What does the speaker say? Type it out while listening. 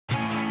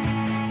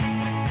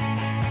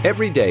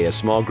Every day, a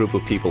small group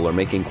of people are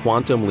making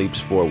quantum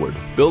leaps forward,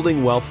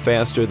 building wealth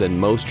faster than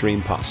most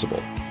dream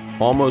possible,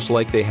 almost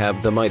like they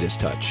have the Midas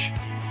touch.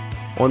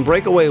 On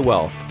Breakaway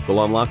Wealth,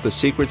 we'll unlock the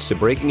secrets to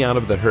breaking out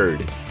of the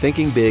herd,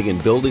 thinking big,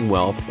 and building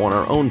wealth on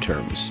our own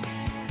terms.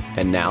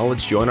 And now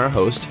let's join our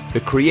host,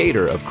 the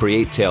creator of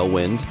Create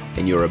Tailwind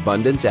and your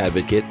abundance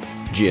advocate,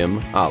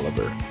 Jim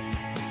Oliver.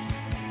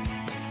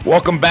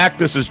 Welcome back.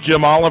 This is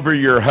Jim Oliver,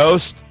 your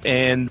host,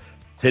 and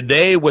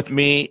today with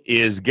me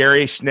is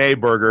Gary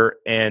Schneeberger,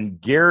 and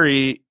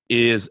Gary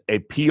is a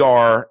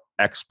PR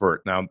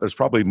expert. Now, there's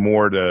probably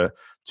more to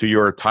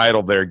your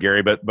title there,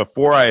 Gary, but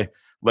before I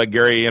let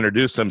Gary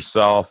introduce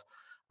himself,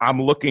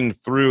 I'm looking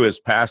through his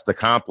past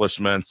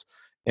accomplishments,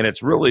 and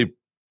it's really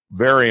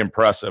very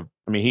impressive.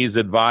 I mean, he's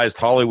advised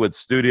Hollywood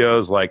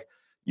studios like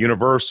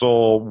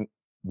Universal,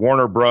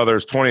 Warner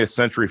Brothers, 20th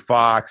Century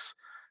Fox,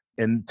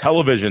 and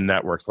television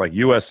networks like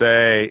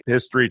USA,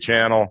 History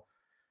Channel.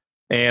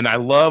 And I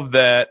love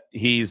that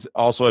he's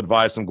also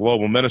advised some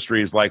global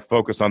ministries like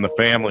Focus on the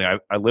Family.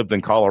 I lived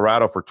in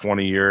Colorado for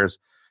 20 years,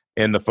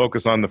 and the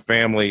Focus on the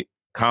Family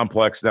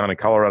complex down in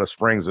Colorado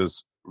Springs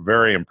is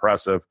very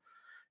impressive.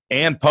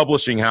 And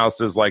publishing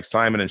houses like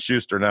Simon &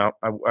 Schuster. Now,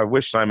 I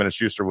wish Simon &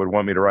 Schuster would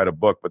want me to write a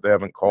book, but they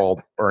haven't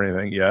called or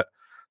anything yet.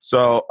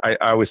 So I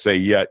always say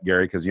yet,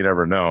 Gary, because you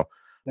never know.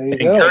 And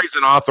Gary's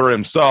an author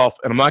himself,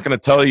 and I'm not going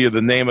to tell you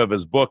the name of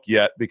his book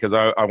yet because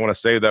I want to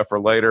save that for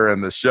later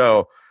in the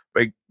show.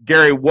 But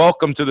Gary,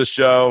 welcome to the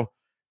show,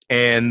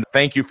 and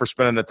thank you for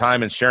spending the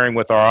time and sharing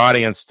with our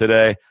audience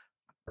today.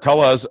 Tell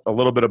us a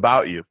little bit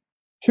about you.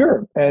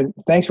 Sure, and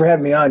thanks for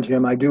having me on,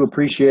 Jim. I do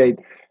appreciate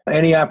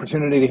any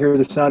opportunity to hear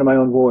the sound of my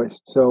own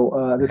voice.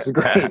 So this is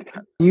great.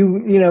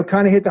 You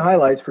kind of hit the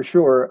highlights for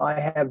sure. I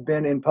have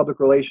been in public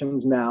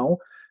relations now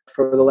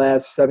for the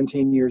last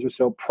 17 years or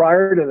so.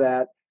 Prior to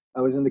that,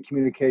 I was in the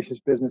communications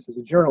business as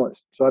a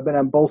journalist. So I've been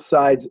on both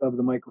sides of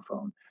the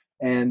microphone.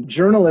 And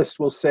journalists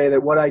will say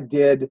that what I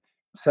did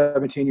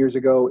 17 years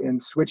ago in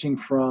switching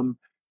from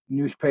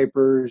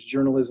newspapers,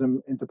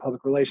 journalism into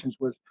public relations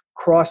was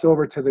cross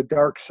over to the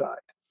dark side,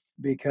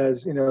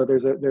 because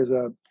there's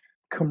a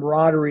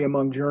camaraderie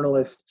among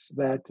journalists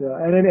that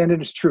and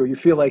it is true. You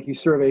feel like you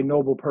serve a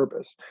noble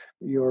purpose.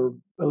 You're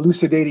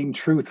elucidating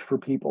truth for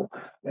people.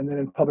 And then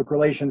in public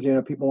relations,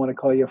 people want to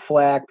call you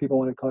flack, people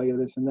want to call you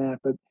this and that.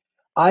 But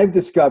I've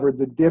discovered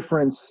the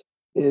difference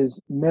is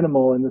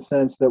minimal in the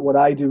sense that what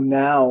I do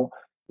now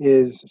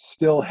is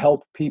still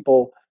help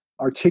people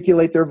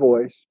articulate their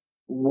voice.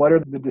 What are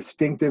the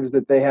distinctives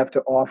that they have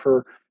to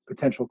offer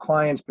potential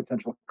clients,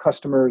 potential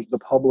customers, the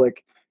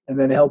public, and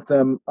then help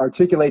them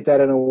articulate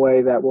that in a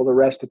way that will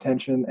arrest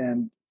attention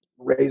and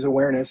raise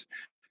awareness.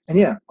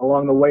 And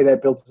along the way,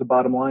 that builds the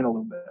bottom line a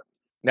little bit.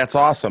 That's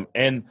awesome.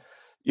 And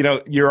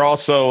you're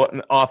also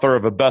an author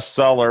of a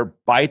bestseller,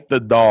 Bite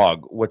the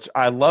Dog, which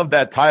I love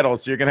that title.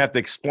 So you're going to have to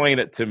explain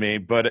it to me,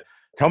 but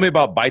tell me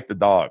about Bite the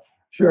Dog.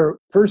 Sure.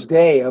 First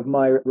day of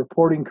my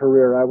reporting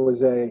career, I was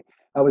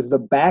the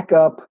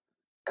backup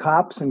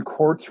cops and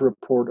courts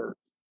reporter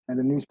at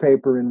a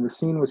newspaper in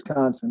Racine,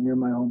 Wisconsin, near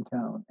my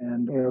hometown.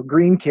 And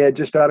green kid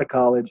just out of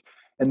college.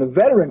 And the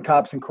veteran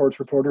cops and courts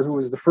reporter, who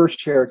was the first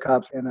chair of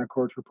cops and our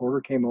courts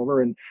reporter, came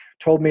over and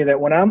told me that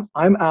when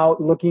I'm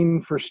out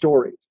looking for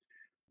stories,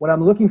 what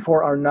I'm looking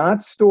for are not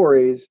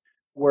stories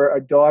where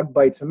a dog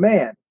bites a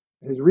man.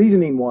 His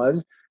reasoning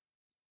was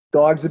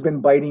dogs have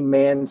been biting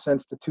man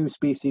since the two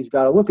species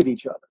got a look at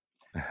each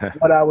other.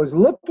 What I was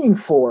looking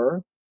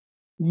for,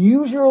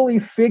 usually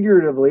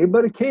figuratively,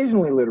 but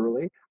occasionally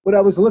literally, what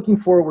I was looking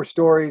for were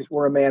stories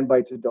where a man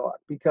bites a dog,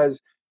 because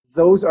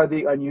those are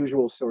the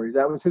unusual stories.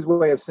 That was his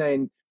way of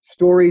saying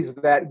stories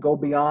that go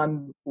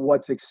beyond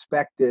what's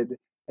expected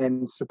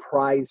and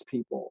surprise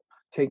people,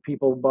 take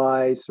people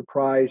by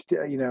surprise,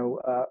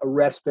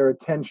 arrest their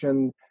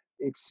attention,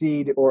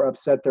 exceed or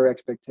upset their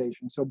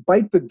expectations. So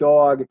Bite the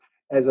Dog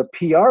as a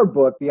PR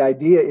book, the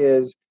idea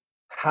is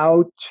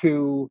how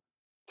to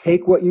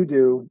take what you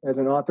do as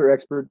an author,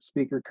 expert,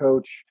 speaker,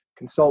 coach,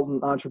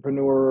 consultant,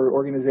 entrepreneur,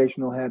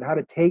 organizational head, how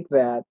to take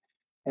that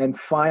and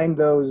find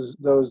those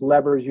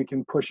levers you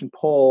can push and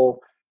pull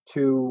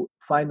to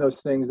find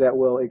those things that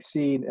will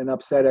exceed and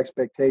upset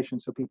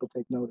expectations so people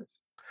take notice.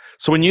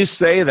 So when you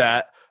say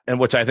that, and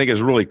which I think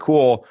is really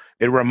cool,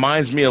 it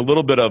reminds me a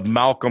little bit of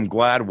Malcolm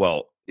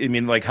Gladwell. I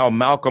mean, like how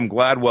Malcolm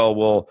Gladwell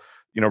will,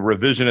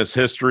 revisionist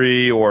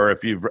history, or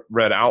if you've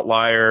read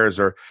Outliers,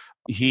 or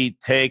he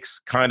takes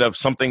kind of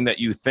something that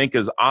you think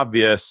is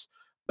obvious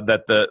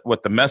that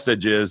what the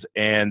message is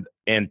and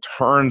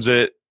turns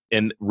it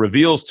and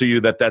reveals to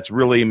you that that's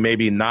really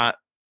maybe not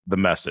the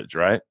message,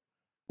 right?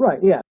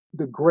 Right, yeah.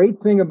 The great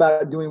thing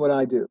about doing what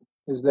I do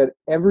is that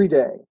every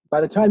day,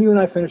 by the time you and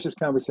I finish this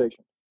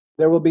conversation,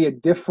 there will be a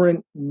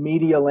different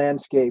media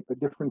landscape, a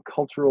different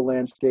cultural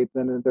landscape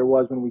than there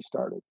was when we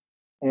started.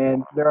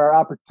 And there are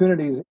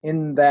opportunities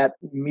in that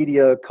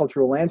media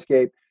cultural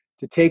landscape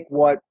to take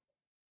what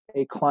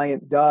a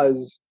client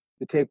does,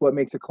 to take what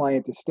makes a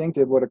client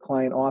distinctive, what a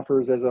client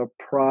offers as a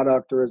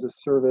product or as a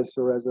service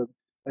or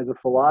as a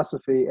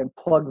philosophy, and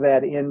plug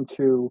that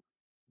into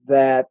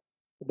that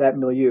that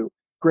milieu.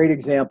 Great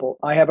example.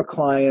 I have a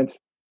client,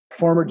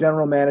 former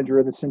general manager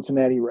of the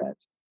Cincinnati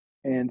Reds,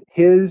 and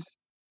his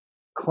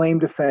claim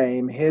to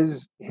fame,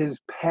 his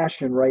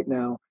passion right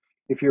now,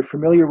 if you're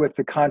familiar with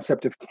the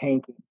concept of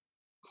tanking,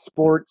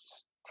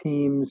 sports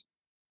teams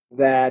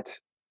that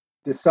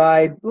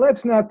decide,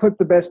 let's not put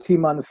the best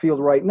team on the field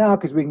right now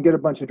because we can get a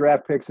bunch of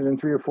draft picks, and in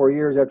 3 or 4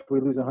 years after we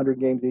lose 100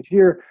 games each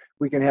year,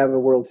 we can have a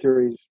World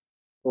Series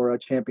or a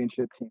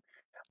championship team.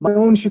 My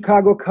own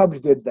Chicago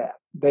Cubs did that.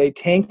 They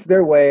tanked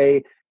their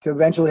way to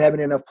eventually having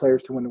enough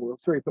players to win the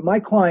World Series. But my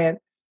client,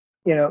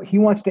 he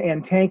wants to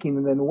end tanking,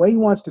 and then the way he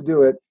wants to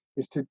do it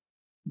is to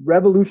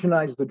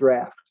revolutionize the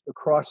draft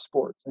across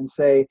sports and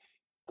say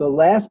the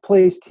last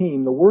place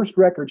team, the worst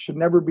record, should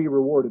never be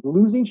rewarded.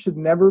 Losing should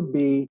never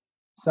be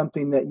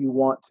something that you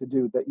want to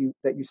do, that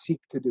you seek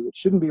to do. It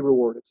shouldn't be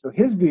rewarded. So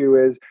his view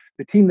is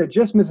the team that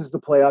just misses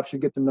the playoffs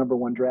should get the number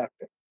 1 draft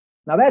pick.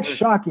 Now that's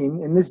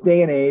shocking in this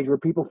day and age where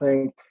people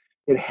think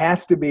it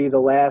has to be the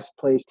last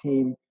place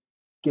team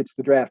gets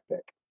the draft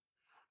pick.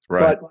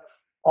 Right. But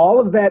all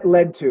of that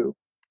led to,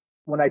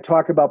 when I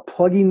talk about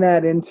plugging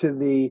that into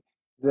the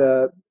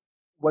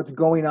what's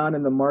going on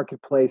in the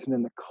marketplace and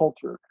in the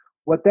culture,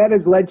 what that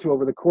has led to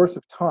over the course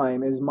of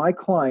time is my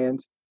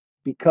client,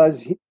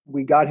 because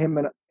we got him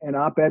an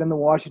op-ed in the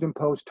Washington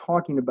Post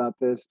talking about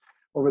this,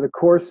 over the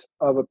course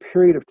of a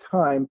period of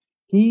time,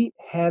 he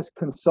has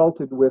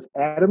consulted with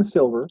Adam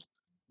Silver,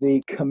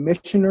 the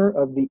commissioner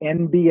of the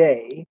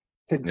NBA,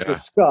 to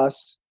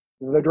discuss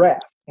the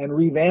draft and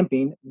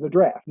revamping the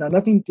draft. Now,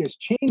 nothing has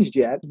changed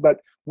yet, but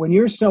when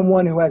you're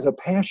someone who has a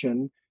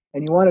passion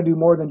and you want to do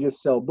more than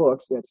just sell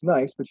books, that's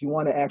nice, but you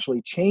want to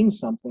actually change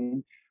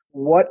something,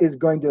 what is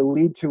going to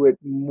lead to it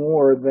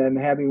more than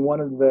having one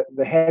of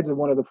the heads of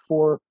one of the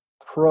 4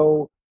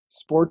 pro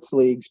sports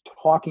leagues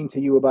talking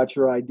to you about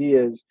your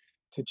ideas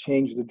to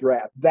change the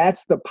draft?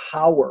 That's the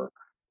power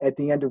at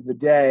the end of the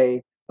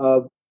day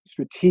of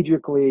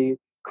strategically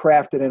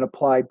crafted and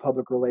applied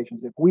public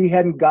relations. If we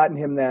hadn't gotten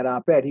him that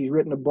op-ed, he's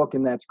written a book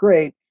and that's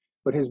great,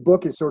 but his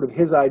book is sort of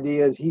his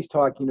ideas. He's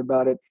talking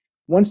about it.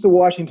 Once the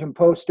Washington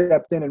Post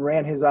stepped in and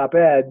ran his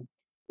op-ed,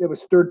 it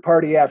was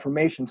third-party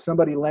affirmation.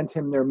 Somebody lent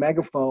him their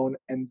megaphone,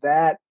 and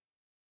that,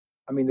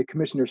 the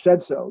commissioner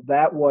said so.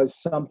 That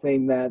was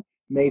something that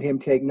made him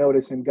take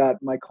notice and got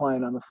my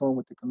client on the phone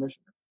with the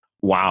commissioner.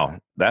 Wow,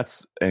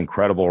 that's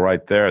incredible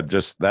right there.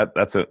 Just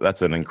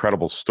that's an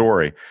incredible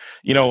story.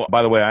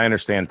 By the way, I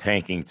understand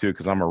tanking too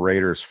because I'm a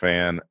Raiders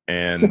fan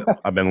and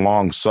I've been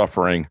long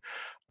suffering.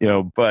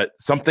 But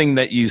something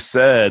that you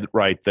said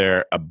right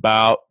there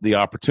about the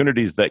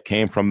opportunities that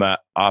came from that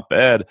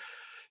op-ed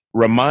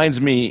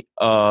reminds me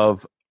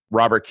of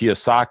Robert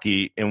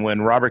Kiyosaki. And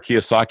when Robert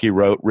Kiyosaki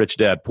wrote Rich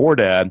Dad, Poor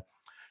Dad,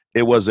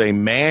 it was a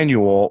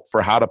manual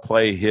for how to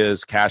play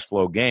his cash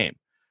flow game.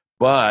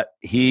 But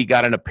he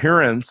got an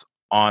appearance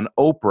on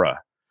Oprah.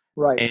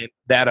 Right. And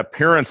that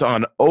appearance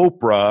on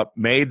Oprah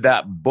made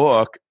that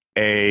book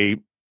a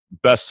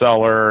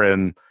bestseller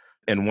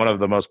and one of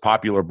the most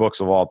popular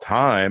books of all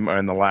time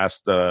in the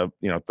last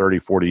 30,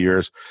 40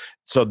 years.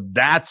 So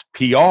that's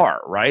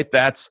PR, right?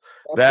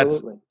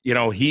 Absolutely.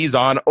 He's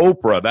on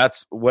Oprah.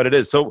 That's what it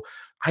is. So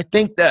I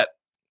think that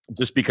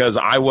just because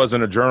I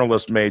wasn't a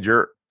journalist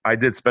major, I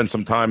did spend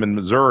some time in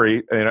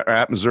Missouri,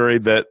 at Missouri,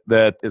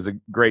 that is a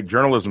great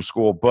journalism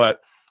school.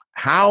 But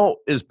how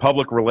is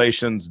public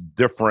relations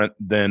different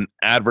than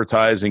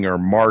advertising or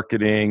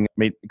marketing?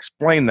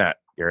 Explain that,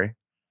 Gary.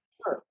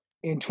 Sure.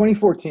 In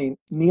 2014,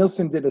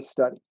 Nielsen did a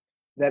study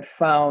that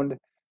found,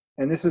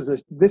 and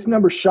this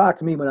number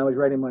shocked me when I was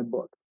writing my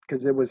book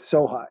because it was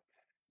so high,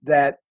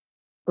 that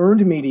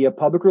earned media,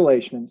 public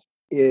relations,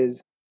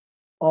 is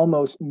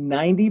almost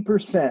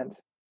 90%.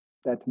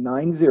 That's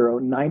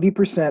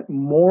 90%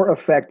 more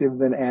effective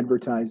than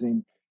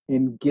advertising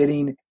in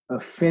getting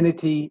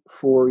affinity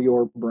for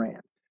your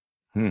brand.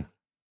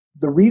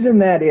 The reason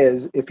that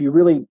is, if you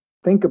really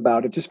think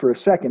about it just for a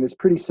second, is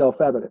pretty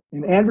self-evident.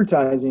 In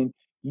advertising,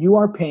 you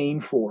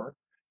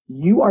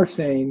are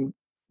saying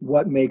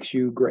what makes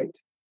you great.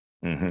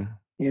 Mm-hmm.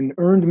 In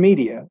earned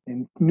media,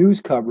 in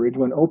news coverage,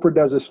 when Oprah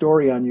does a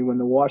story on you, when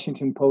the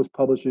Washington Post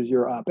publishes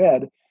your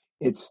op-ed,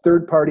 it's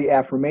third-party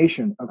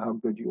affirmation of how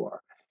good you are.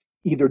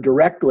 Either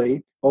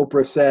directly,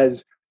 Oprah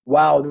says,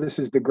 wow, this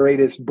is the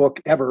greatest book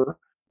ever,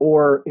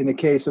 or in the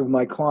case of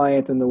my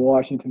client in the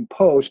Washington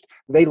Post,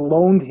 they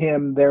loaned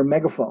him their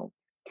megaphone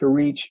to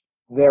reach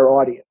their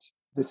audience.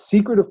 The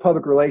secret of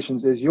public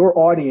relations is your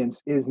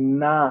audience is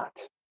not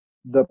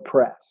the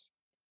press.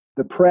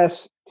 The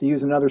press, to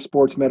use another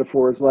sports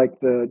metaphor, is like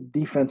the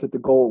defense at the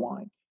goal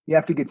line. You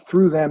have to get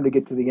through them to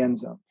get to the end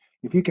zone.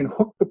 If you can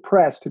hook the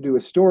press to do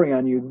a story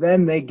on you,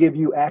 then they give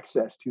you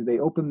access to, they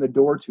open the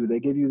door to, they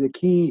give you the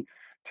key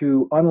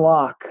to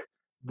unlock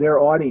their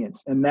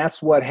audience. And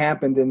that's what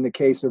happened in the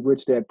case of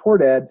Rich Dad, Poor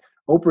Dad.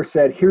 Oprah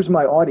said, here's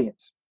my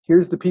audience.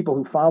 Here's the people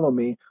who follow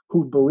me,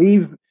 who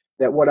believe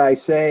that what I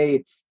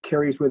say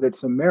carries with it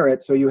some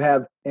merit. So you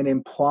have an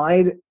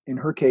implied, in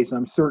her case,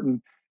 I'm certain,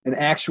 an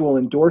actual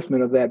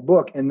endorsement of that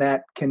book. And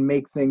that can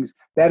make things,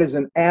 that is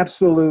an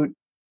absolute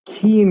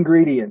key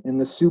ingredient in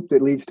the soup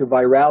that leads to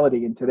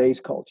virality in today's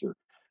culture.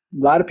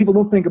 A lot of people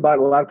don't think about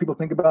it. A lot of people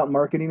think about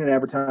marketing and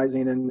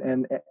advertising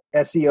and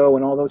SEO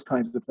and all those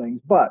kinds of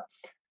things. But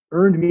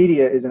earned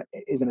media is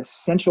an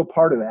essential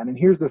part of that. And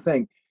here's the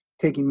thing,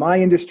 taking my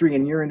industry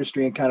and your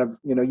industry and kind of,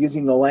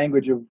 using the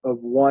language of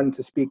one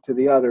to speak to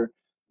the other,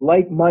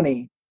 like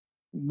money,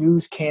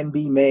 news can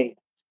be made.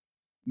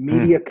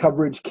 Media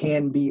coverage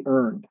can be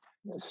earned.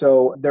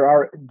 So there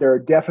are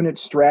definite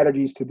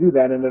strategies to do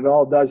that. And it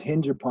all does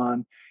hinge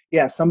upon,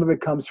 some of it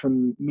comes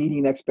from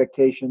meeting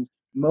expectations.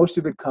 Most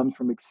of it comes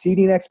from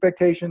exceeding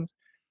expectations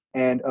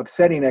and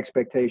upsetting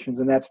expectations.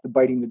 And that's the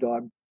biting the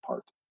dog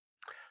part.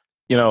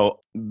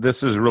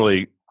 This is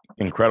really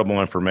incredible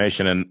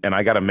information, and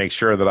I got to make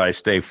sure that I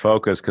stay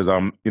focused because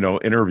I'm,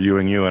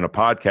 interviewing you in a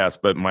podcast,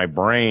 but my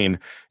brain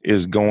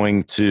is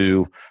going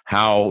to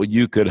how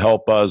you could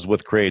help us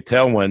with Create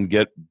Tailwind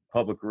get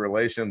public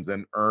relations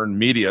and earn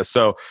media.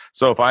 So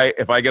if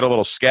I get a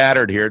little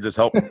scattered here, just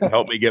help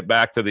me get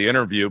back to the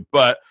interview.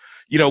 But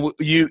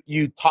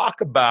you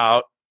talk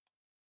about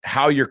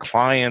how your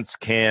clients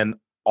can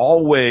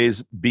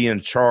always be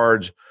in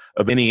charge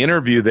of any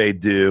interview they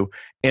do.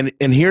 And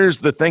here's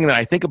the thing that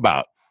I think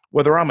about,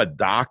 whether I'm a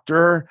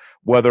doctor,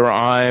 whether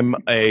I'm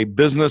a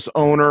business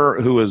owner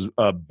who is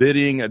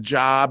bidding a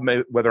job,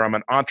 whether I'm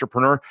an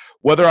entrepreneur,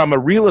 whether I'm a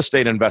real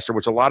estate investor,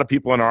 which a lot of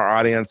people in our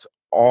audience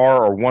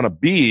are or want to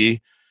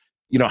be,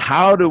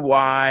 how do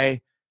I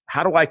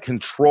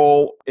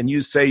control, and you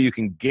say you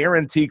can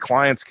guarantee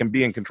clients can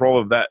be in control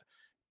of that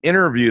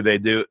interview they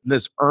do,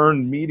 this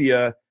earned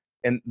media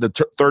and the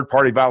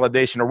third-party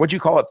validation, or what'd you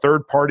call it?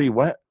 Third-party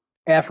what?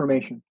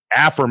 Affirmations.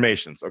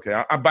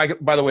 Okay.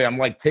 By the way, I'm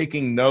like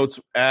taking notes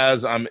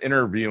as I'm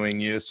interviewing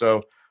you.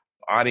 So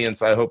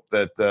audience, I hope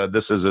that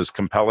this is as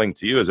compelling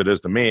to you as it is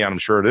to me. I'm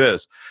sure it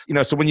is.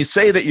 So when you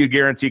say that you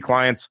guarantee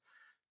clients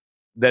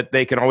that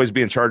they can always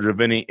be in charge of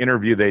any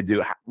interview they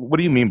do, what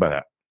do you mean by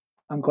that?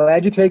 I'm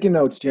glad you're taking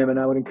notes, Jim, and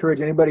I would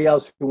encourage anybody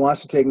else who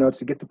wants to take notes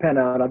to get the pen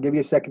out. I'll give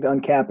you a second to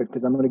uncap it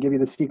because I'm going to give you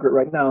the secret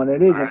right now. And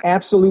it is an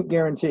absolute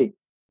guarantee.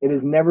 It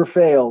has never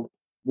failed.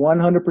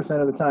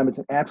 100% of the time, it's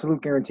an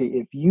absolute guarantee.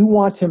 If you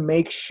want to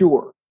make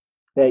sure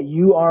that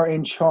you are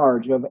in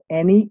charge of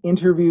any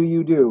interview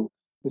you do,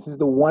 this is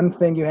the one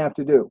thing you have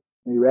to do.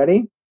 Are you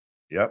ready?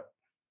 Yep.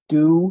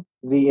 Do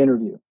the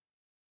interview.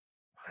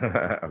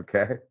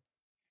 Okay.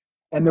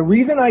 And the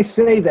reason I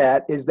say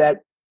that is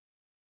that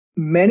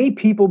many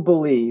people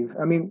believe,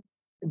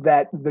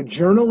 that the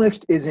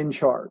journalist is in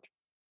charge.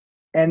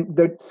 And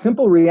the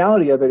simple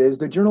reality of it is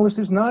the journalist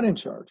is not in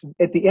charge.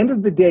 At the end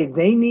of the day,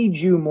 they need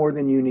you more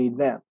than you need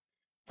them.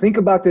 Think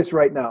about this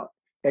right now.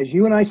 As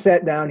you and I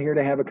sat down here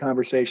to have a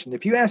conversation,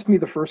 if you asked me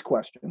the first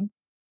question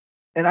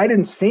and I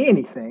didn't say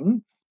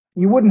anything,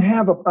 you wouldn't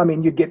have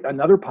you'd get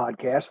another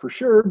podcast for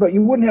sure, but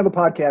you wouldn't have a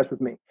podcast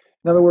with me.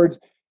 In other words,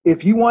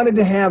 if you wanted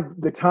to have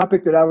the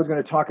topic that I was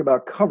going to talk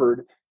about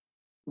covered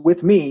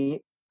with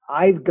me,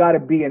 I've got to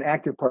be an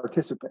active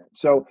participant.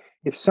 So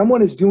if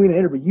someone is doing an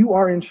interview, you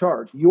are in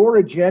charge. Your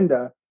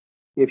agenda,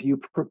 if you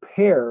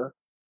prepare,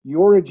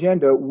 your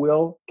agenda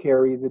will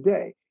carry the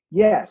day.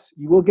 Yes,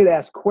 you will get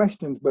asked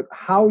questions, but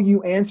how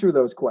you answer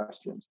those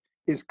questions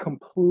is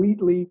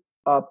completely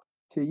up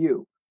to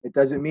you. It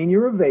doesn't mean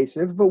you're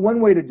evasive, but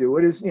one way to do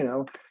it is,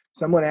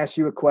 someone asks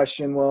you a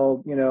question,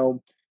 well,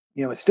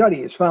 a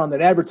study has found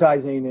that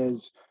advertising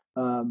is,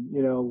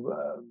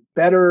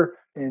 better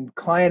in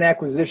client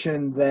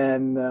acquisition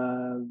than,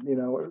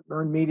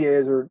 earned media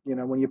is, or,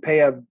 when you pay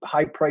a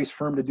high price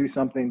firm to do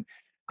something.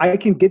 I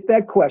can get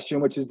that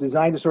question, which is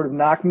designed to sort of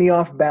knock me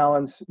off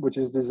balance, which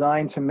is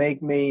designed to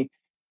make me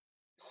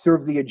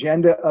serve the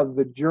agenda of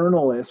the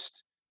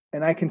journalist.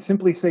 And I can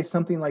simply say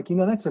something like,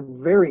 that's a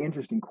very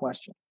interesting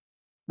question.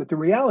 But the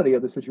reality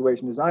of the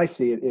situation as I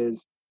see it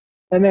is,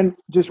 and then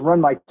just run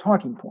my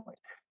talking point.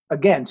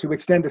 Again, to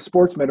extend a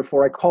sports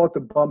metaphor, I call it the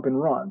bump and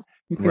run.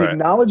 You can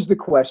acknowledge the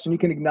question. You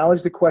can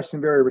acknowledge the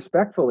question very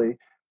respectfully,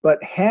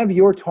 but have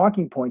your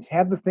talking points,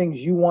 have the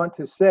things you want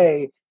to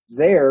say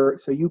there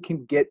so you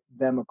can get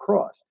them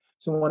across.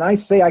 So when I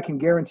say I can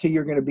guarantee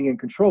you're going to be in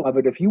control of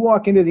it, if you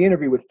walk into the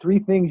interview with 3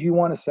 things you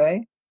want to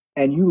say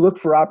and you look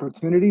for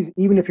opportunities,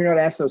 even if you're not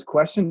asked those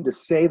questions, to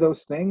say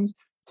those things,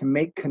 to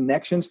make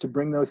connections, to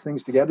bring those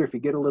things together, if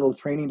you get a little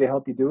training to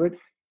help you do it,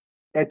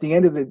 at the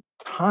end of the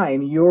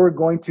time, you're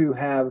going to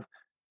have,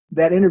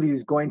 that interview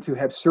is going to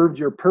have served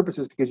your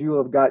purposes because you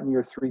will have gotten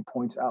your 3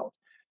 points out.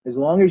 As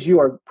long as you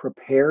are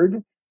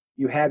prepared,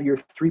 you have your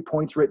 3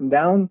 points written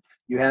down,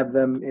 you have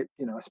them,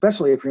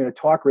 especially if you're in a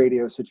talk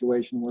radio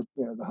situation where,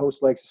 the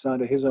host likes the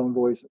sound of his own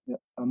voice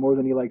more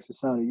than he likes the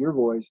sound of your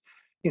voice,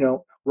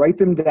 write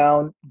them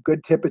down.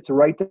 Good tip is to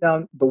write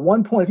down the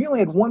 1 point. If you only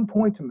had 1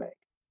 point to make,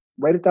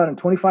 write it down in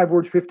 25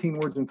 words, 15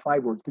 words, and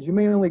 5 words, because you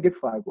may only get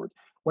 5 words.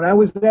 When I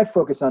was at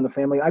Focus on the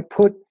Family, I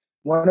put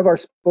one of our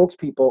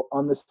spokespeople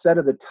on the set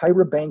of the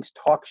Tyra Banks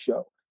talk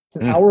show. It's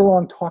an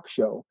hour-long talk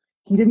show.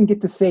 He didn't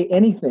get to say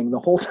anything the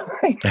whole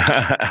time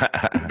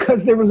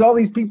because there was all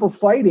these people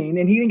fighting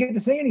and he didn't get to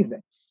say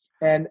anything.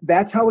 And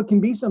that's how it can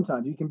be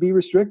sometimes. You can be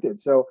restricted.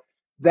 So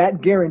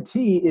that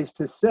guarantee is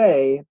to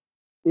say,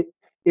 it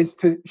is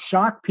to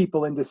shock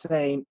people into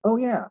saying, oh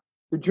yeah,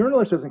 the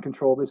journalist doesn't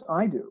control this,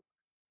 I do.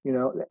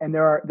 And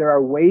there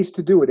are ways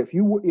to do it.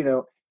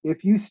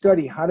 If you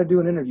study how to do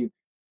an interview,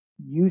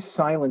 use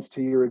silence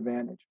to your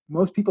advantage.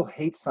 Most people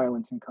hate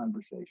silence in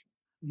conversation.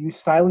 Use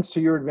silence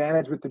to your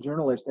advantage with the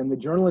journalist, and the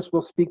journalist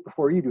will speak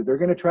before you do. They're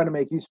going to try to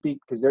make you speak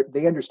because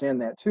they understand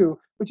that too,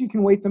 but you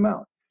can wait them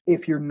out.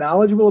 If you're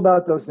knowledgeable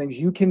about those things,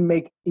 you can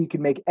make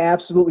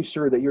absolutely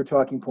sure that your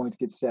talking points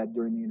get said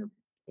during the interview.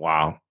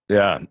 Wow.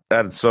 Yeah.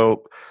 And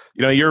so,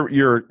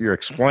 you're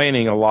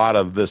explaining a lot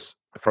of this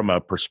from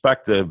a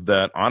perspective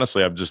that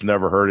honestly, I've just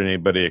never heard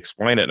anybody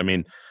explain it. I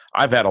mean,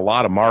 I've had a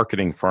lot of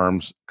marketing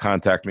firms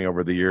contact me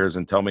over the years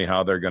and tell me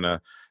how they're going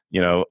to,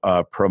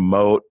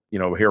 promote,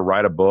 here,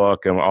 write a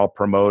book and I'll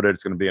promote it.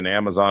 It's going to be an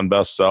Amazon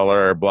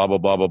bestseller, blah, blah,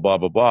 blah, blah, blah,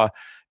 blah, blah.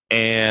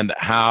 And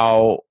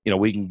how,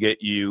 we can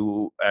get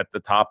you at the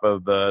top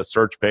of the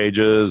search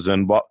pages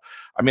and blah.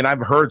 I mean,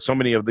 I've heard so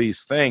many of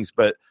these things,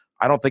 but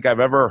I don't think I've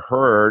ever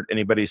heard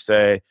anybody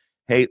say,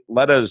 hey,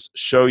 let us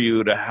show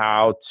you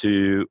how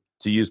to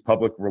use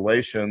public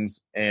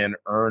relations and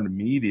earned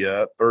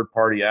media,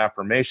 third-party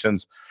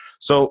affirmations.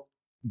 So,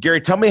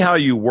 Gary, tell me how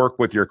you work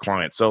with your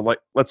clients. So, like,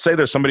 let's say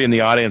there's somebody in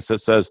the audience that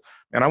says,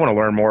 "Man, I want to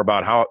learn more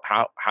about how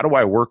do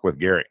I work with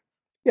Gary?"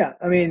 Yeah,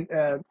 I mean,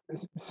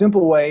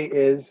 simple way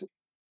is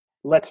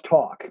let's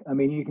talk. I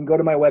mean, you can go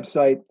to my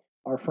website.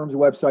 Our firm's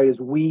website is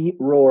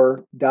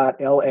weroar.la.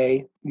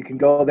 You can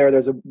go there.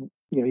 There's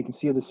you can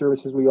see the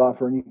services we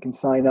offer, and you can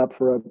sign up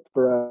for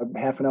a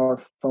half an hour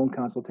phone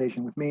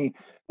consultation with me.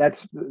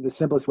 That's the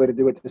simplest way to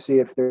do it, to see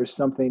if there's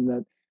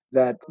something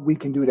that we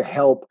can do to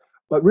help.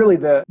 But really,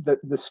 the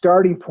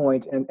starting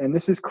point, and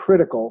this is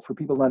critical for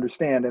people to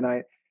understand, and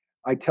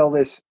I tell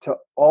this to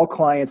all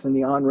clients in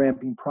the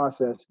on-ramping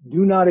process: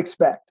 do not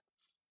expect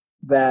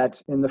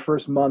that in the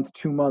first month,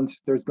 2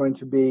 months, there's going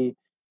to be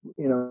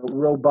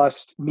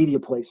robust media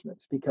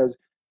placements, because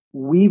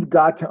we've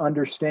got to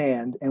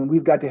understand, and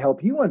we've got to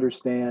help you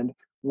understand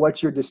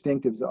what your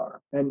distinctives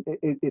are. And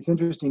it's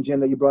interesting, Jim,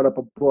 that you brought up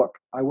a book.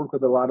 I work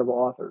with a lot of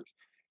authors.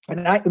 And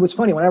it was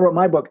funny, when I wrote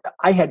my book,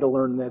 I had to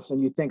learn this,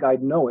 and you'd think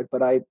I'd know it,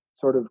 but I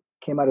sort of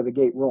came out of the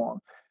gate wrong.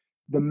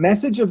 The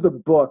message of the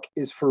book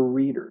is for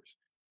readers.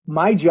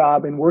 My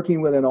job in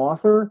working with an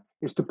author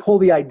is to pull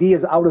the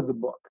ideas out of the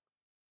book,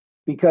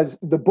 because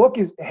the book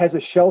has a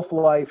shelf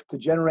life to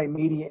generate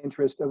media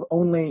interest of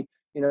only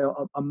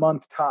a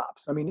month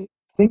tops. I mean,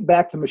 think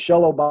back to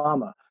Michelle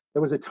Obama.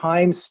 There was a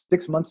time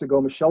 6 months ago,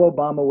 Michelle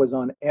Obama was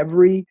on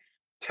every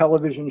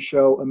television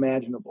show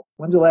imaginable.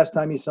 When's the last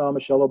time you saw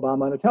Michelle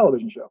Obama on a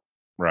television show?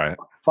 Right.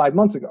 5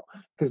 months ago,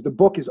 because the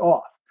book is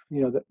off.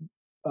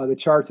 The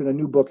charts and the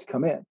new books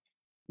come in.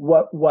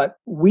 What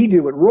we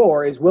do at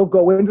Roar is we'll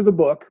go into the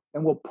book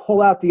and we'll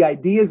pull out the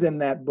ideas in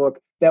that book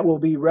that will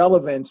be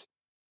relevant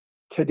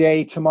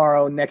today,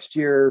 tomorrow, next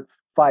year,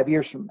 5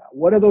 years from now.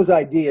 What are those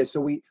ideas? So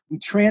we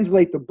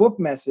translate the book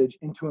message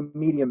into a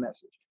media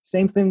message.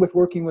 Same thing with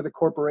working with a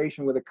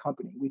corporation, with a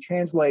company. We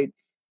translate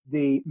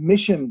the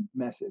mission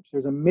message.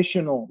 There's a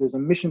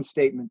mission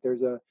statement.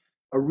 There's a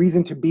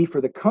reason to be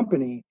for the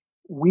company.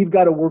 We've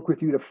got to work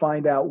with you to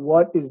find out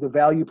what is the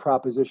value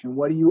proposition.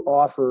 What do you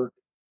offer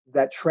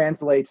that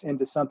translates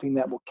into something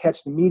that will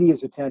catch the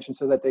media's attention,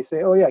 so that they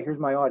say, oh yeah, here's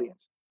my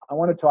audience. I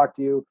want to talk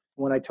to you.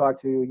 When I talk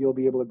to you, you'll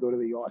be able to go to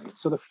the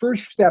audience. So the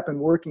first step in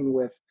working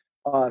with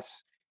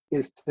us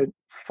is to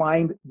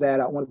find that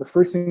out. One of the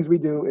first things we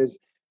do is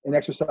an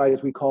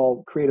exercise we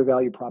call create a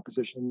value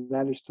proposition. And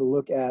that is to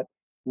look at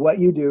what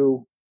you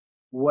do,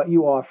 what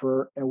you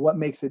offer, and what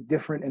makes it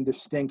different and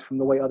distinct from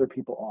the way other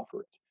people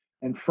offer it.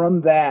 And from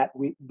that,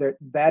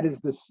 that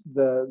is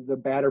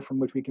the batter from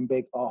which we can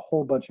bake a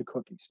whole bunch of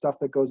cookies, stuff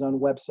that goes on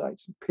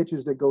websites,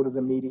 pitches that go to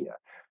the media,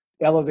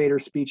 elevator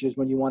speeches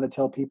when you want to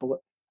tell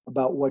people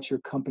about what your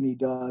company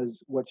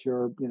does, what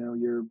your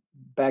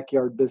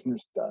backyard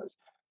business does.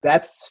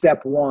 That's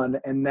step one.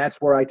 And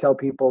that's where I tell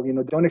people,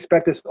 don't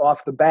expect this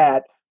off the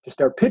bat to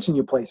start pitching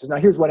you places. Now,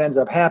 here's what ends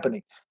up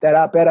happening. That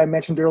op-ed I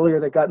mentioned earlier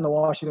that got in the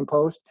Washington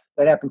Post,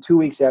 that happened 2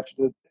 weeks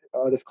after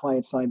this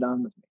client signed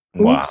on with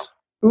me. Wow.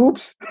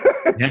 Oops.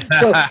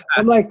 So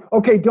I'm like,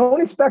 okay,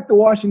 don't expect the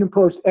Washington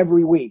Post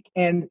every week.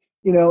 And,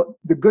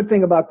 the good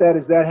thing about that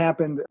is that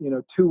happened,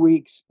 2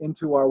 weeks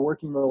into our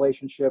working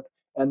relationship.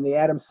 And the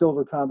Adam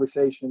Silver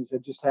conversations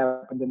had just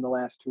happened in the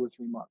last 2 or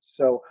 3 months.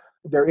 So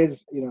there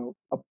is,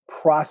 a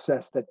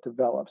process that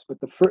develops. But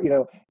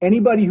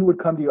anybody who would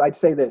come to you, I'd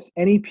say this: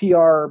 any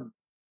PR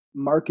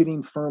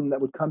marketing firm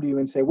that would come to you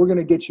and say, we're going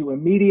to get you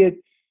immediate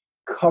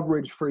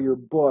coverage for your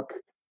book,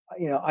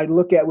 I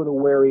look at with a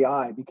wary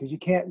eye, because you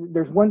can't.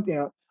 There's one,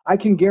 I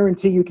can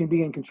guarantee you can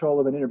be in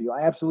control of an interview.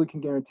 I absolutely can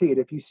guarantee it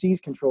if you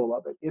seize control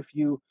of it. If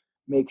you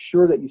make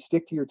sure that you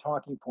stick to your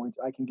talking points,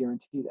 I can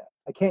guarantee that.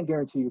 I can't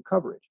guarantee you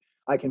coverage.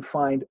 I can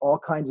find all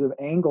kinds of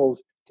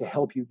angles to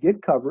help you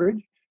get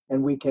coverage,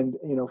 and we can,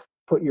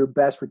 put your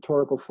best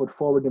rhetorical foot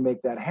forward to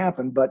make that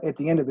happen. But at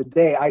the end of the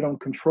day, I don't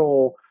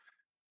control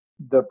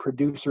the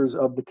producers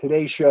of the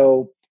Today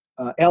Show.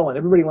 Ellen.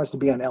 Everybody wants to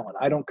be on Ellen.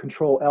 I don't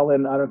control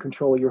Ellen. I don't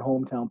control your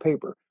hometown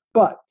paper.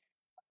 But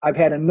I've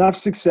had enough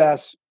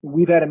success.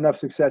 We've had enough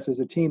success as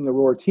a team, the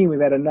Roar team. We've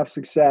had enough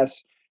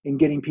success in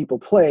getting people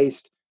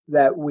placed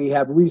that we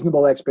have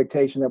reasonable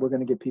expectation that we're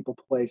going to get people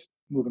placed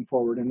moving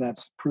forward. And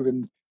that's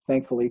proven,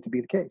 thankfully, to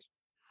be the case.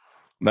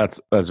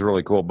 That's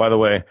really cool. By the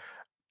way,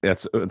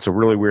 it's a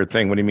really weird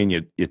thing. What do you mean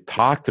you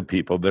talk to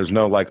people? There's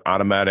no like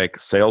automatic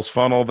sales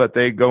funnel that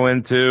they go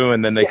into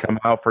and then they come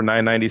out for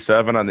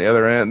 $9.97 on the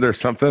other end or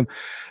something?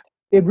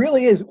 It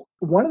really is.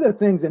 One of the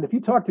things, and if you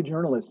talk to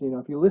journalists,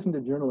 if you listen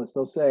to journalists,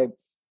 they'll say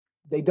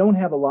they don't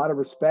have a lot of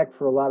respect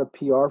for a lot of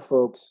PR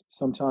folks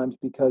sometimes,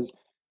 because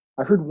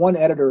I heard one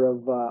editor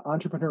of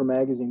Entrepreneur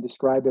Magazine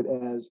describe it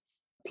as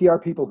PR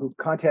people who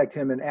contact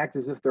him and act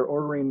as if they're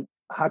ordering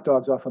hot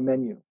dogs off a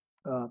menu.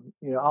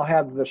 I'll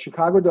have the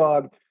Chicago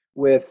dog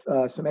with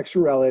some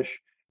extra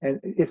relish, and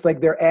it's like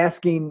they're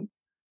asking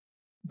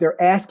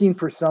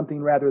for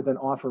something rather than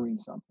offering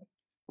something.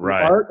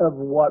 Right. The art of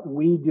what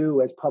we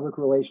do as public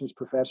relations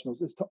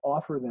professionals is to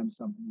offer them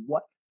something.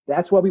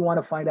 That's why we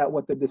want to find out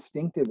what the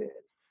distinctive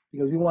is,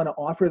 because we want to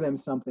offer them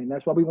something.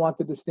 That's why we want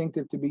the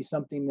distinctive to be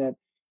something that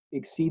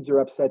exceeds or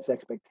upsets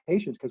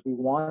expectations, because we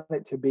want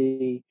it to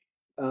be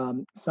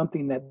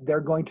something that they're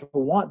going to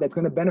want, that's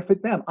going to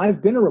benefit them.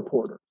 I've been a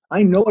reporter.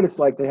 I know what it's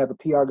like to have a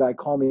PR guy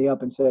call me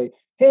up and say,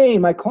 hey,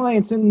 my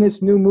client's in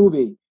this new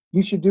movie.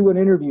 You should do an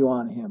interview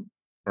on him.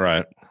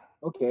 Right.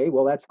 Okay,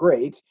 well, that's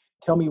great.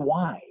 Tell me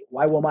why.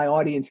 Why will my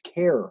audience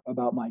care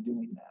about my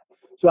doing that?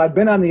 So I've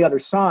been on the other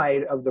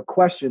side of the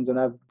questions, and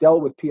I've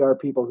dealt with PR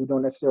people who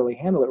don't necessarily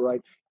handle it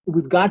right.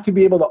 We've got to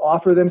be able to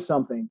offer them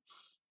something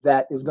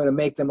that is going to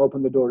make them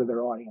open the door to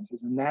their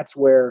audiences. And that's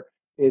where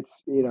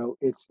it's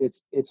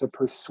a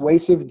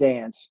persuasive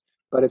dance,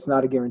 but it's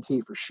not a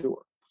guarantee for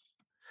sure.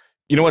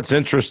 You know, what's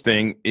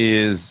interesting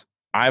is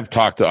I've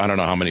talked to, I don't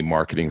know how many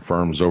marketing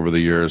firms over the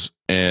years.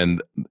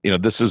 And,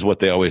 this is what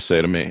they always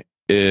say to me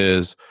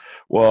is,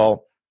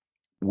 well,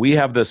 we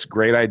have this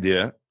great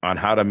idea on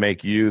how to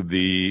make you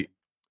the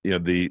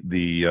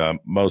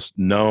most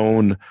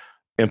known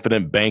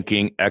infinite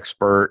banking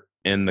expert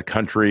in the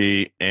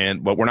country.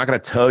 But we're not going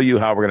to tell you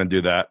how we're going to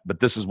do that, but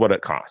this is what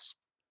it costs.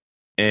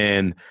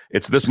 And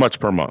it's this much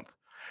per month.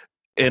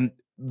 And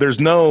there's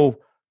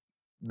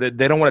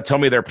they don't want to tell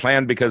me their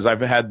plan, because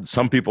I've had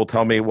some people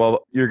tell me,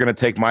 well, you're going to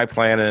take my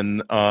plan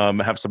and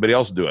have somebody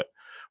else do it.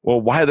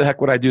 Well, why the heck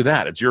would I do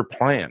that? It's your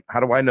plan. How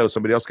do I know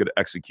somebody else could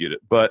execute it?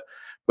 But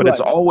right. It's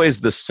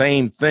always the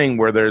same thing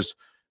where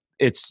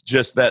it's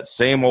just that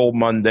same old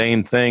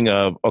mundane thing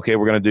of, okay,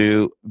 we're going to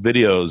do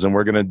videos and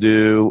we're going to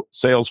do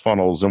sales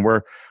funnels and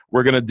we're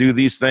going to do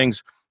these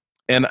things.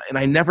 And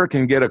I never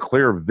can get a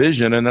clear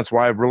vision. And that's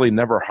why I've really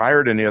never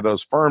hired any of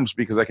those firms,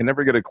 because I can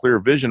never get a clear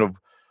vision of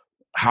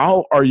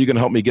how are you going to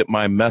help me get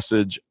my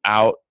message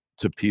out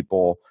to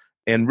people.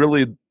 And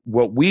really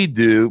what we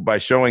do by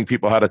showing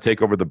people how to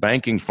take over the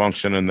banking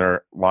function in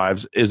their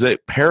lives is a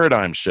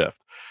paradigm shift.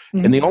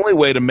 Mm-hmm. And the only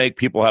way to make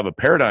people have a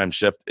paradigm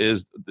shift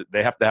is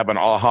they have to have an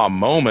aha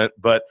moment,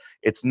 but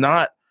it's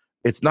not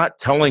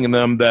telling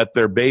them that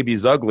their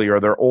baby's ugly or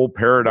their old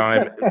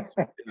paradigm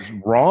is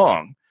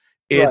wrong.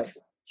 It's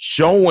right.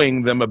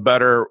 Showing them a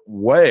better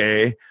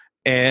way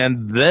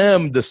and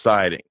them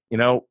deciding.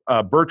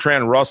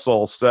 Bertrand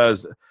Russell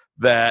says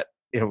that,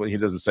 he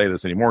doesn't say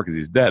this anymore because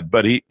he's dead,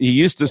 but he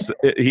used to,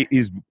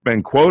 he's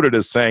been quoted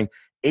as saying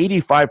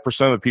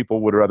 85% of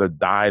people would rather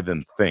die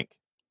than think.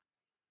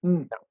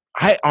 Mm.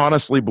 I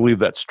honestly believe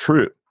that's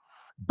true,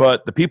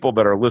 but the people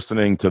that are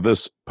listening to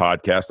this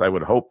podcast, I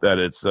would hope that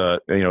it's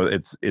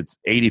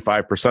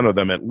 85% of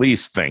them at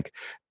least think.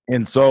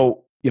 And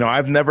so,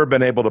 I've never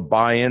been able to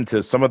buy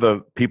into some of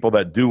the people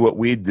that do what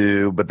we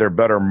do, but they're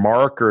better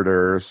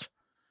marketers.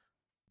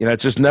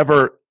 It's just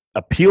never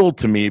appealed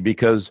to me,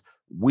 because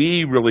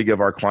we really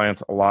give our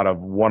clients a lot of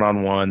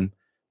one-on-one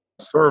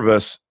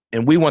service,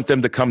 and we want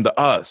them to come to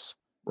us,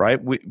 right?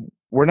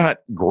 We're not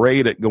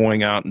great at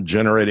going out and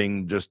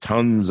generating just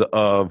tons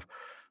of,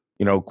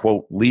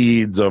 quote,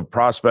 leads of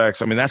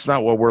prospects. I mean, that's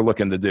not what we're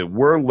looking to do.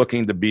 We're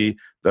looking to be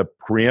the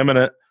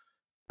preeminent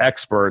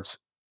experts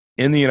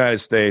in the United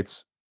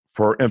States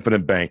for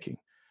infinite banking.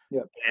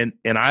 Yep.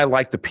 And I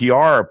like the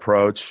PR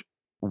approach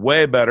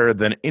way better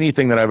than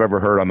anything that I've ever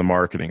heard on the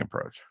marketing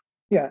approach.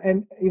 Yeah.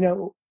 And,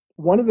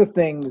 one of the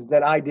things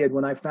that I did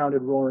when I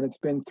founded Roar, and it's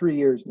been 3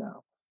 years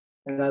now,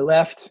 and I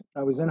left,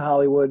 I was in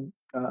Hollywood.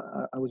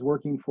 I was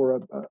working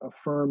for a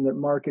firm that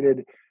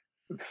marketed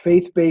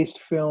faith-based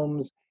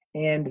films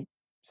and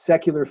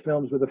secular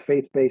films with a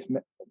faith-based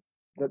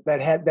that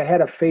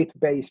had a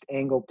faith-based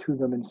angle to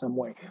them in some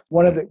way.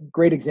 One of the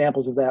great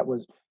examples of that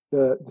was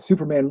the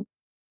Superman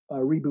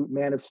reboot,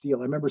 Man of Steel.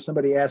 I remember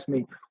somebody asked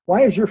me,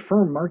 why is your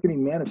firm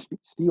marketing Man of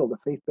Steel to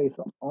faith-based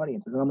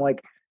audiences? And I'm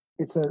like,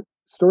 it's a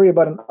story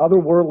about an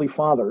otherworldly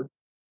father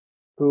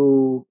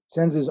who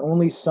sends his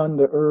only son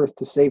to earth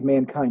to save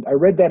mankind. I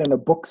read that in a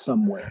book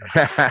somewhere.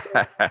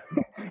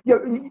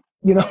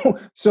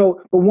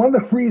 So, but one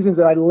of the reasons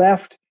that I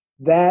left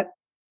that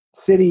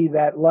city,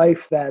 that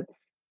life, that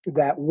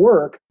that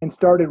work and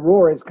started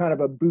Roar as kind of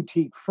a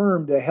boutique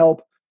firm to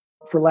help,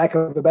 for lack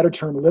of a better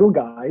term, little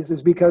guys,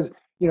 is because,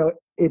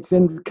 it's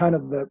in kind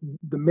of the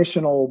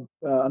missional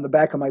on the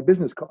back of my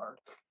business card,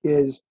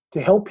 is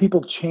to help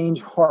people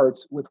change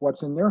hearts with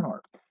what's in their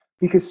heart.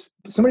 Because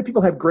so many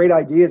people have great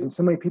ideas and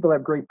so many people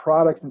have great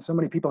products and so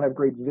many people have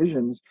great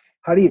visions.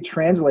 How do you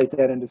translate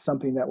that into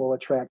something that will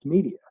attract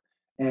media?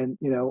 And,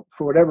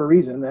 for whatever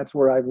reason, that's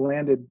where I've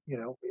landed,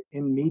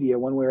 in media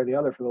one way or the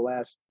other for the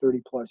last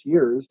 30 plus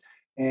years.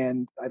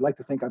 And I'd like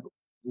to think I've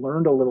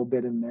learned a little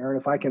bit in there. And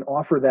if I can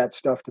offer that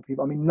stuff to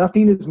people,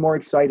 nothing is more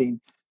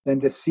exciting than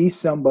to see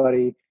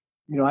somebody,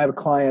 I have a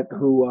client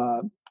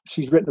who,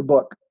 she's written a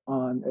book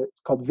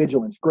it's called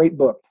Vigilance, great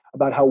book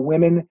about how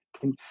women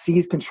can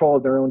seize control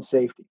of their own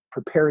safety,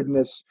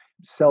 preparedness,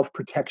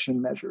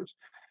 self-protection measures,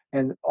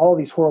 and all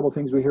these horrible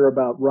things we hear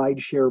about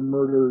rideshare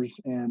murders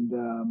and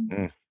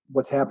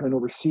what's happening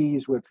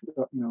overseas with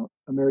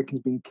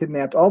Americans being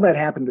kidnapped. All that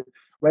happened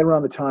right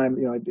around the time,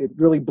 it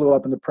really blew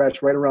up in the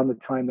press right around the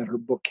time that her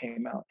book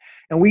came out.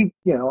 And we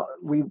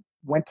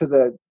went to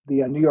the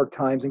New York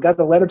Times and got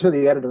the letter to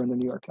the editor in the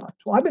New York Times.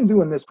 Well, I've been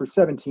doing this for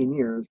 17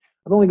 years.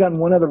 I've only gotten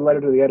one other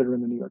letter to the editor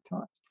in the New York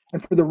Times.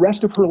 And for the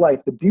rest of her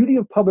life, the beauty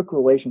of public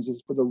relations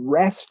is for the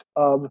rest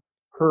of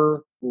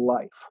her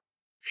life,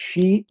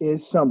 she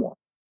is someone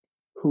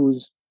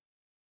whose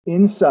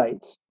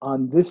insights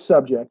on this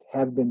subject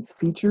have been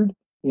featured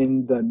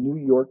in the New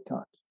York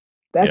Times.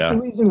 That's the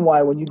reason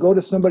why when you go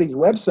to somebody's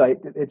website,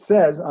 it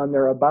says on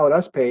their About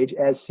Us page,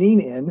 as seen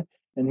in,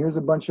 and here's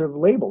a bunch of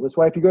labels. That's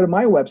why if you go to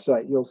my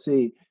website, you'll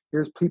see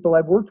here's people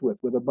I've worked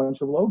with a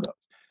bunch of logos.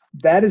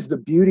 That is the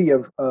beauty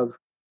of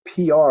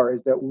PR,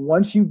 is that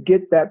once you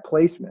get that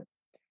placement,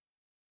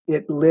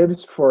 it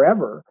lives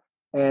forever,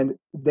 and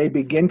they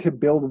begin to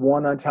build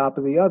one on top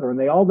of the other. And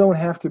they all don't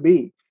have to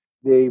be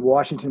the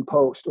Washington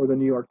Post or the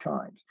New York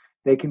Times.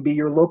 They can be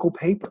your local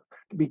paper,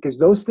 because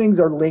those things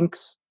are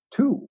links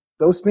too.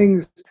 Those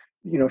things,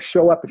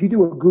 show up. If you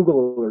do a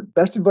Google alert,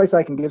 best advice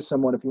I can give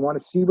someone if you want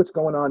to see what's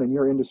going on in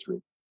your industry,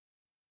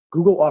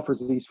 Google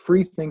offers these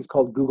free things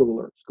called Google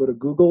Alerts. Go to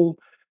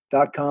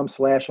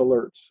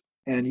google.com/alerts,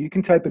 and you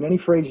can type in any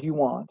phrase you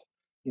want,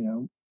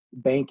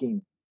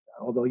 banking,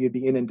 although you'd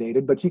be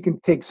inundated, but you can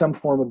take some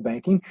form of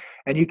banking,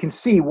 and you can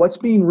see what's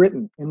being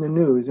written in the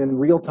news in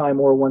real time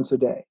or once a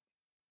day.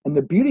 And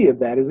the beauty of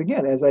that is,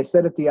 again, as I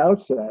said at the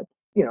outset,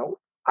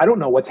 I don't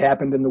know what's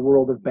happened in the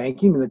world of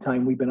banking in the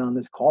time we've been on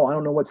this call. I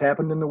don't know what's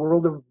happened in the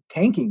world of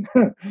tanking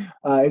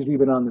as we've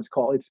been on this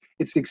call.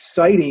 It's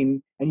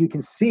exciting, and you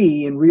can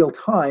see in real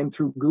time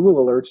through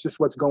Google Alerts just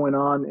what's going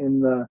on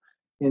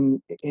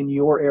in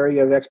your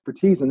area of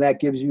expertise, and that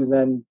gives you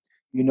then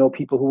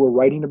people who are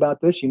writing about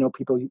this.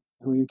 People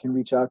who you can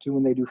reach out to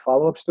when they do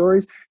follow-up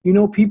stories.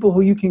 People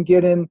who you can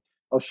get in.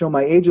 I'll show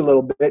my age a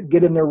little bit.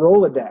 Get in their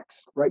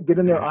Rolodex, right? Get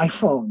in their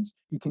iPhones.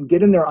 You can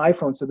get in their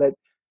iPhones so that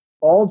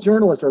all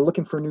journalists are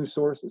looking for news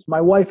sources.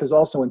 My wife is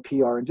also in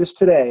PR, and just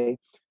today,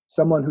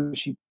 someone who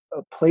she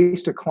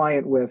placed a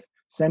client with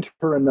sent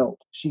her a note.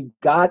 She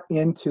got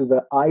into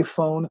the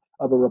iPhone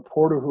of a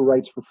reporter who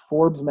writes for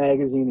Forbes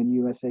magazine and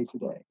USA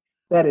Today.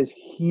 That is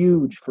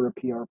huge for a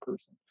PR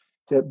person,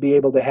 to be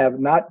able to have,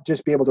 not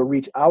just be able to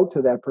reach out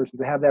to that person,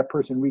 to have that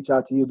person reach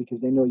out to you because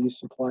they know you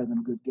supply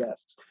them good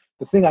guests.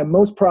 The thing I'm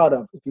most proud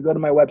of, if you go to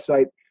my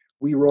website,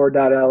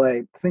 weroar.la,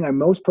 the thing I'm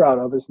most proud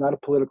of is not a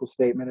political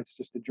statement, it's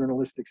just a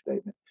journalistic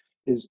statement,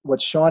 is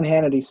what Sean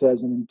Hannity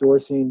says in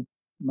endorsing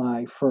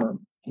my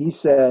firm. He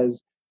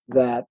says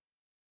that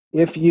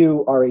if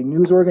you are a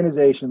news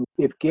organization,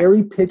 if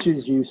Gary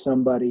pitches you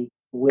somebody,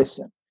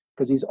 listen,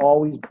 because he's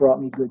always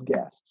brought me good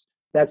guests.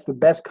 That's the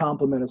best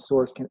compliment a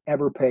source can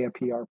ever pay a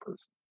PR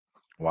person.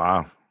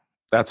 Wow.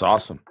 That's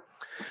awesome.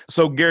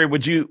 So Gary,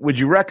 would you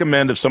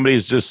recommend, if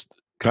somebody's just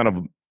kind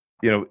of,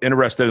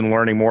 interested in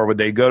learning more, would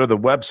they go to the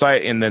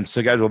website and then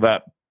schedule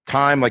that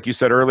time? Like you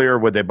said earlier,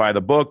 would they buy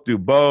the book, do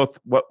both?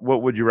 What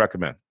would you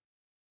recommend?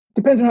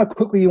 Depends on how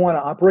quickly you want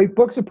to operate.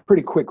 Books are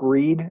pretty quick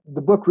read.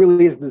 The book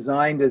really is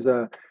designed as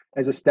a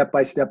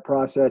step-by-step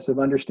process of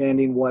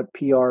understanding what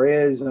PR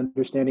is,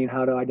 understanding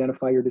how to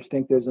identify your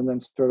distinctives, and then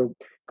sort of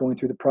going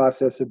through the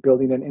process of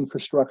building an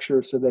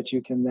infrastructure so that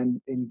you can then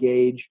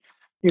engage.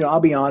 I'll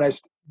be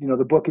honest,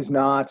 the book is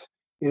not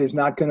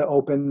going to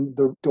open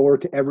the door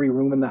to every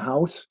room in the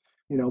house.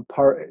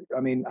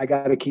 I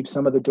got to keep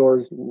some of the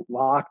doors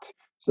locked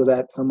so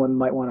that someone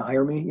might want to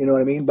hire me. You know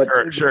what I mean? But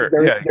sure.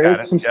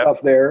 There's some stuff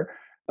there.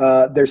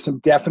 There's some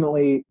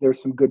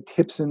good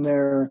tips in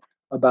there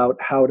about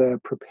how to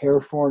prepare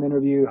for an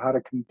interview, how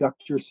to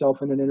conduct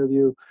yourself in an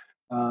interview.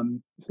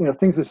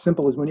 Things as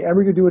simple as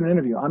whenever you're doing an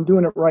interview. I'm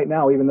doing it right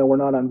now, even though we're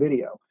not on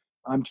video.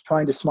 I'm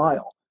trying to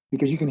smile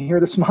because you can hear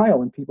the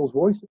smile in people's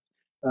voices.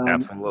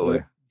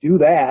 Absolutely. Do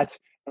that,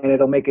 and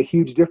it'll make a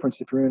huge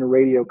difference if you're in a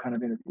radio kind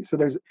of interview. So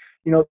there's,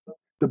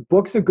 the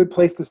book's a good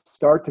place to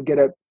start to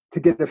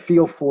get a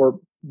feel for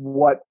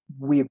what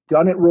we've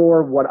done at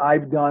Roar, what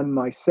I've done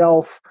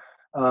myself.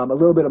 A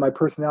little bit of my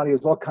personality.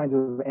 There's all kinds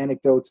of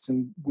anecdotes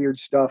and weird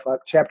stuff.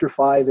 Chapter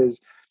 5 is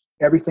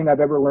everything I've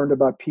ever learned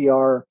about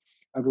PR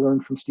I've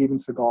learned from Steven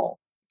Seagal.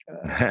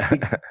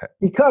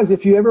 Because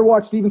if you ever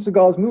watch Steven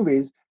Seagal's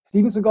movies,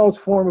 Steven Seagal's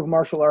form of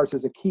martial arts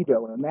is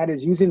Aikido, and that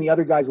is using the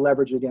other guy's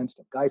leverage against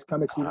him. Guys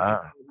come at Steven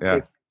Seagal,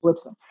 they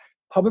flips them.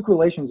 Public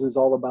relations is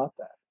all about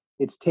that.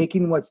 It's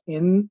taking what's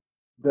in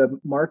the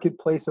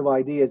marketplace of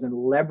ideas and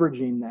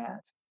leveraging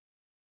that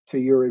to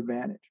your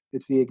advantage.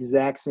 It's the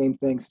exact same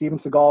thing. Steven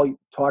Seagal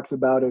talks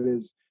about it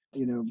as,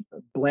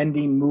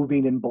 blending,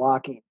 moving, and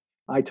blocking.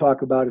 I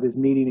talk about it as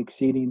meeting,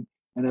 exceeding,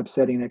 and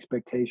upsetting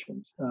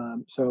expectations.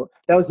 So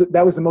that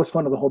was the most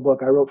fun of the whole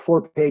book. I wrote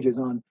 4 pages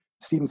on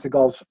Steven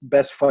Seagal's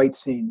best fight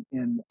scene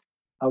in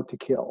Out to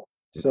Kill.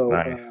 So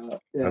nice.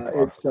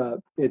 Awesome.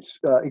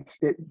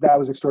 That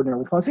was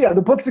extraordinarily fun. So yeah,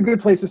 the book's a good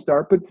place to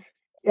start, but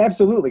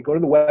absolutely go to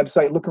the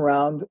website, look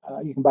around.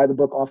 You can buy the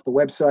book off the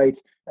website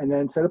and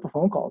then set up a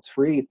phone call. It's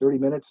free, 30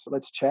 minutes.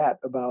 Let's chat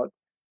about,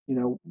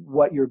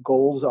 what your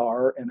goals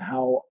are and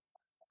how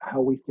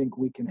we think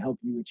we can help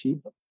you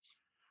achieve them.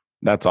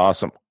 That's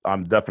awesome.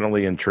 I'm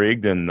definitely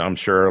intrigued, and I'm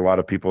sure a lot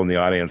of people in the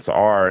audience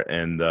are,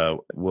 and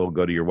we'll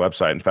go to your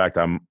website. In fact,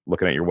 I'm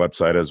looking at your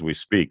website as we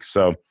speak.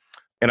 So,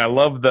 and I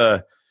love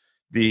I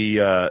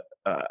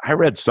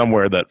read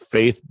somewhere that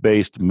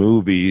faith-based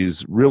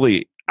movies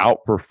really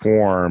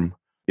outperform,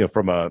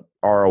 from a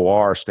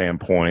ROR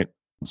standpoint,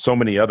 so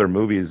many other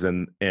movies,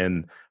 and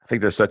I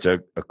think there's such a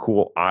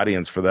cool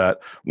audience for that.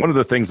 One of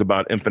the things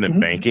about infinite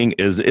banking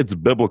is it's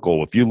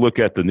biblical. If you look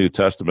at the New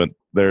Testament,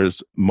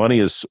 money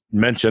is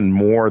mentioned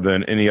more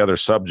than any other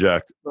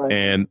subject, right.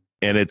 and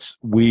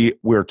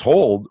we're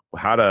told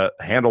how to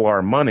handle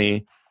our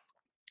money,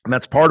 and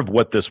that's part of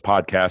what this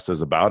podcast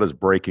is about, is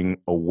breaking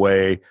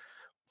away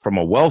from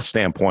a wealth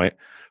standpoint.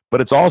 But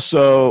it's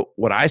also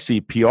what I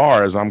see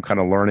PR, as I'm kind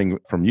of learning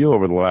from you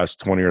over the last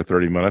 20 or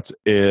 30 minutes,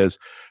 is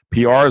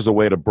PR is a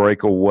way to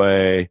break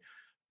away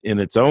in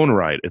its own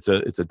right. It's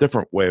a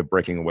different way of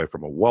breaking away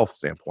from a wealth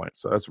standpoint.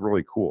 So that's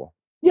really cool.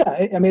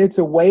 Yeah, I mean, it's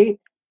a way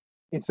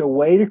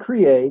to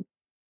create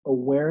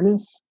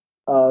awareness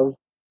of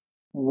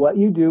what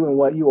you do and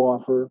what you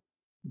offer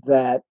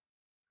that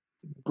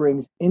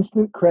brings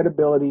instant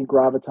credibility,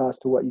 gravitas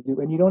to what you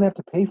do, and you don't have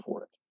to pay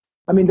for it.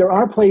 I mean, there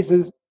are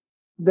places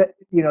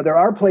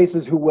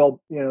who will,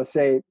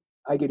 say,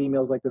 I get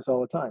emails like this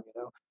all the time,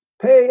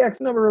 pay X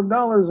number of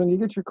dollars and you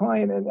get your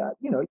client, and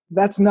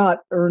that's not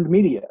earned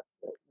media.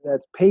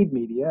 That's paid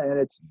media, and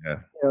it's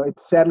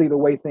sadly the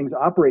way things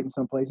operate in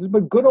some places.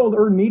 But good old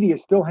earned media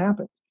still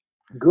happens.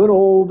 Good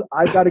old,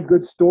 I've got a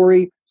good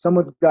story.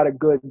 Someone's got a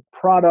good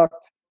product.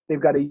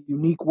 They've got a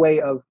unique way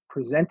of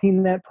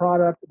presenting that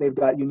product. They've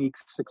got unique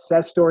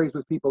success stories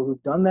with people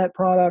who've done that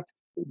product.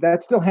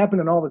 That's still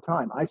happening all the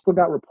time. We've still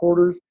got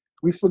reporters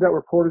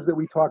that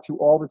we talk to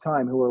all the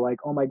time who are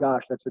like, oh my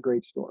gosh, that's a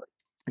great story.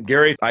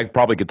 Gary, I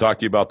probably could talk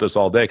to you about this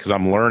all day, because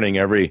I'm learning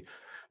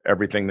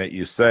everything that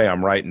you say.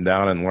 I'm writing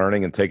down and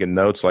learning and taking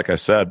notes, like I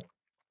said.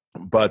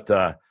 But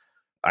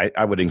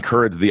I would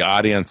encourage the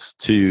audience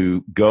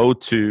to go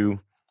to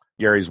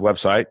Gary's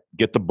website,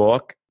 get the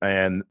book,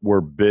 and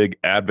we're big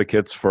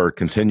advocates for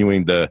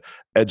continuing to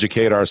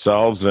educate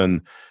ourselves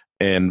and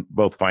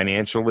both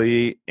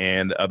financially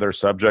and other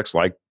subjects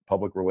like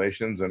public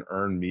relations and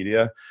earned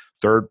media.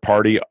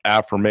 Third-party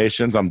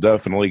affirmations, I'm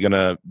definitely going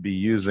to be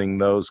using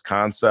those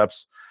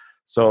concepts.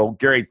 So,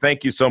 Gary,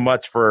 thank you so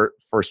much for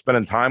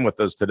spending time with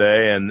us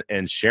today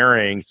and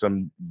sharing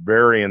some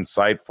very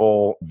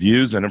insightful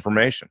views and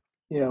information.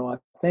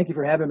 Thank you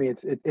for having me.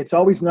 It's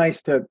always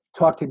nice to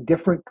talk to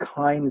different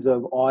kinds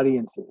of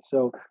audiences.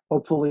 So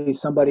hopefully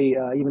somebody,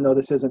 even though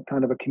this isn't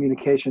kind of a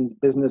communications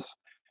business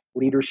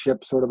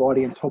leadership sort of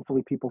audience,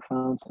 hopefully people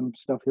found some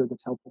stuff here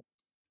that's helpful.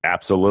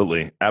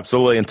 Absolutely.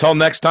 Absolutely. Until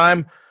next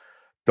time,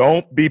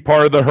 don't be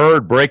part of the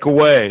herd, break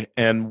away.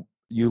 And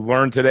you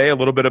learned today a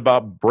little bit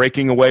about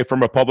breaking away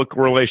from a public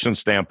relations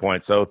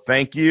standpoint. So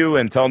thank you.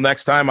 Until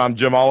next time, I'm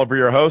Jim Oliver,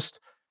 your host.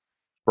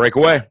 Break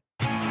away.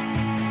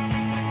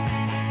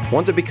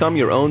 Want to become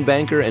your own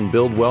banker and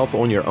build wealth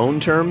on your own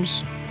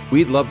terms?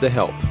 We'd love to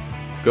help.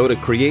 Go to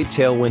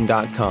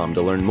createtailwind.com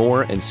to learn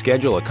more and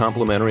schedule a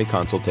complimentary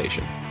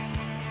consultation.